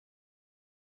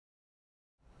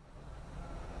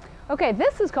Okay,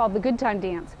 this is called the Good Time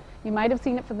Dance. You might have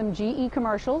seen it for them GE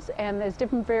commercials, and there's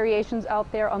different variations out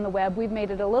there on the web. We've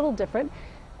made it a little different,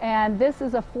 and this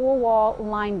is a four-wall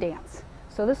line dance.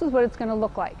 So this is what it's going to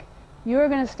look like. You're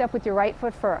going to step with your right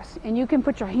foot first, and you can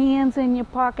put your hands in your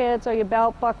pockets or your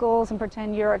belt buckles and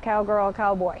pretend you're a cowgirl or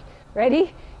cowboy.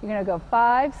 Ready? You're going to go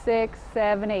 5, 6,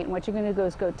 7, 8, and what you're going to do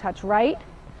is go touch right,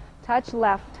 touch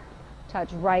left,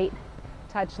 touch right,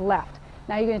 touch left.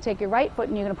 Now you're going to take your right foot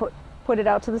and you're going to put it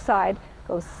out to the side.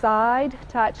 Go side,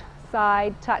 touch,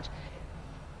 side, touch.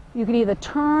 You can either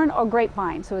turn or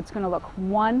grapevine, so it's going to look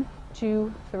 1,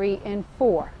 2, 3, and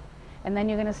 4. And then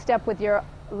you're going to step with your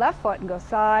left foot and go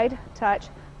side, touch,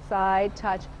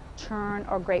 turn,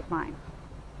 or grapevine.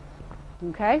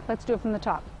 Okay, let's do it from the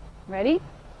top. Ready?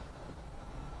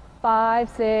 5,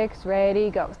 6, ready,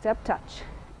 go. Step, touch,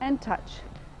 and touch.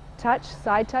 Touch,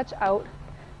 side touch, out.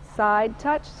 Side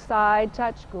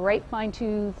touch, grapevine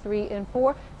 2, 3, and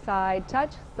 4. Side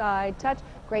touch,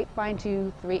 grapevine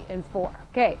 2, 3, and 4.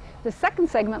 Okay, the second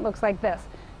segment looks like this.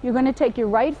 You're going to take your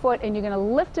right foot and you're going to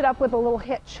lift it up with a little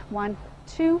hitch. 1,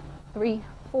 2, 3,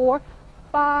 4,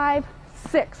 5,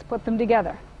 6. Put them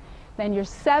together. Then your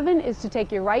 7 is to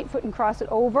take your right foot and cross it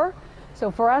over.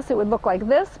 So for us it would look like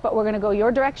this, but we're going to go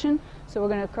your direction. So we're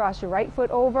going to cross your right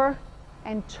foot over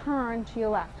and turn to your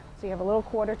left. So you have a little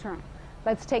quarter turn.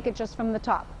 Let's take it just from the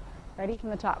top. Ready? From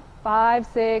the top. 5,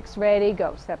 6, ready,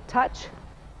 go. Step, touch,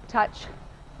 touch,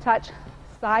 touch,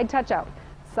 side touch out.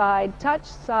 Side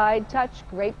touch,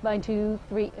 grapevine 2,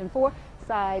 3, and 4.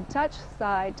 Side touch,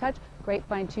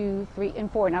 grapevine 2, 3,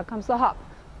 and 4. Now comes the hop.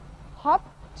 Hop,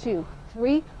 2,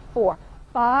 3, 4,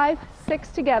 5, 6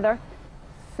 together,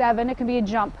 7, it can be a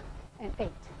jump, and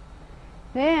 8.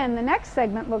 Then the next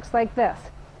segment looks like this.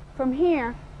 From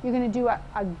here, you're going to do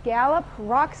a gallop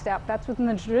rock step, that's within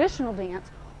the traditional dance,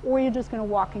 or you're just going to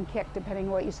walk and kick, depending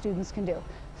on what your students can do.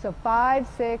 So 5,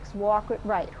 6, walk it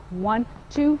right. 1,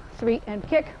 2, 3, and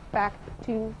kick, back,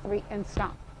 2, 3, and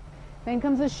stomp. Then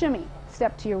comes a shimmy.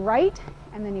 Step to your right,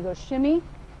 and then you go shimmy,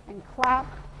 and clap,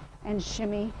 and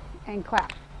shimmy, and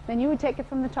clap. Then you would take it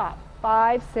from the top.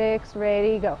 5, 6,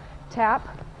 ready, go.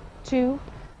 Tap, 2,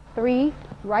 3,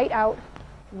 right out,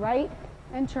 right,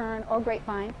 and turn, or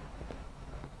grapevine.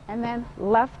 And then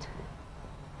left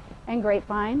and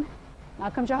grapevine. Now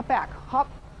comes your hop back. Hop,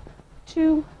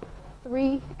 2,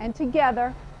 3, and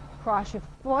together, cross your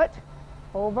foot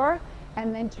over,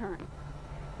 and then turn.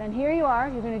 Then here you are.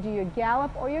 You're going to do your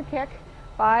gallop or your kick.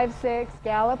 5, 6,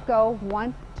 gallop, go.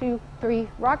 1, 2, 3,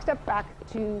 rock step back.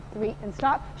 2, 3, and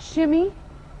stop. Shimmy,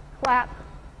 clap,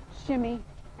 shimmy,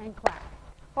 and clap.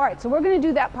 All right, so we're going to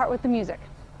do that part with the music.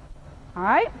 All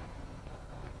right?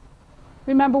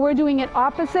 Remember, we're doing it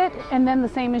opposite and then the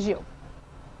same as you.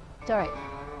 It's all right.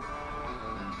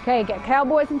 Okay, get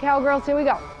cowboys and cowgirls. Here we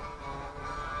go.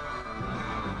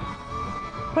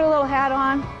 Put a little hat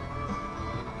on.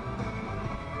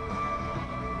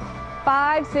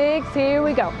 5, 6, here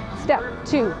we go. Step,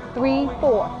 2, 3,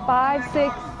 4, 5,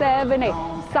 6, 7, 8.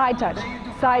 Side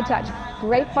touch,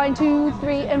 grapevine 2,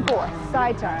 3, and 4.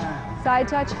 Side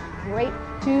touch, grape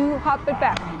 2, hop it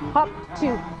back. Hop,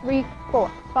 2, 3,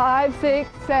 4, 5, 6,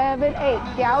 7,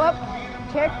 8. Gallop,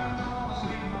 kick,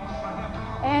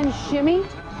 and shimmy.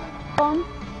 Boom.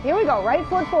 Here we go, right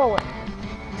foot forward.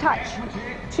 Touch,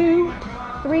 2,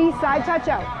 3, side touch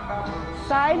out.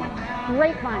 Side,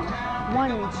 grapevine.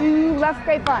 1, 2, left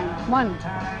grapevine. 1,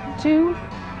 2.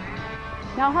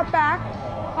 Now hop back.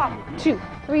 Hop, 2,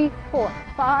 3, 4,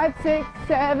 5, 6,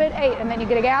 7, 8. And then you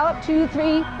get a gallop, 2,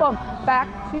 3, boom.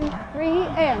 Back, 2, 3,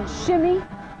 and shimmy,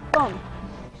 boom.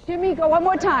 Shimmy, go one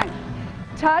more time.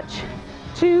 Touch,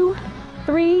 2,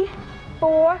 3,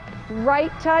 4.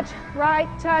 Right touch,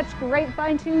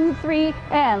 grapevine 2, 3,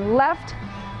 and left,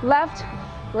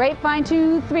 grapevine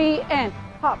 2, 3, and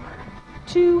hop,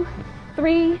 2,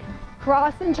 3,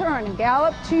 cross and turn, and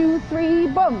gallop, 2, 3,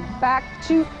 boom, back,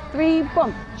 2, 3,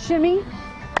 boom, shimmy,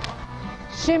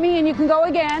 and you can go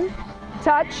again,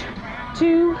 touch,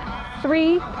 2,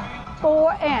 3,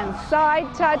 4, and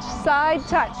side touch,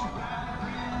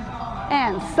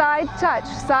 and side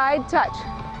touch,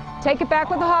 take it back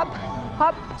with a hop,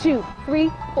 hop, 2,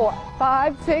 3, 4,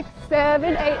 5, 6,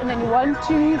 7, 8, and then 1,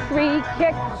 2, 3,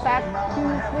 kick, back, 2,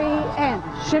 3, and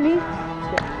shimmy.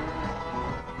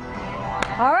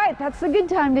 All right, that's the Good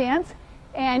Time Dance,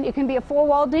 and it can be a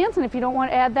four-wall dance, and if you don't want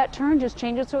to add that turn, just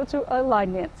change it so it's a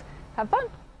line dance. Have fun.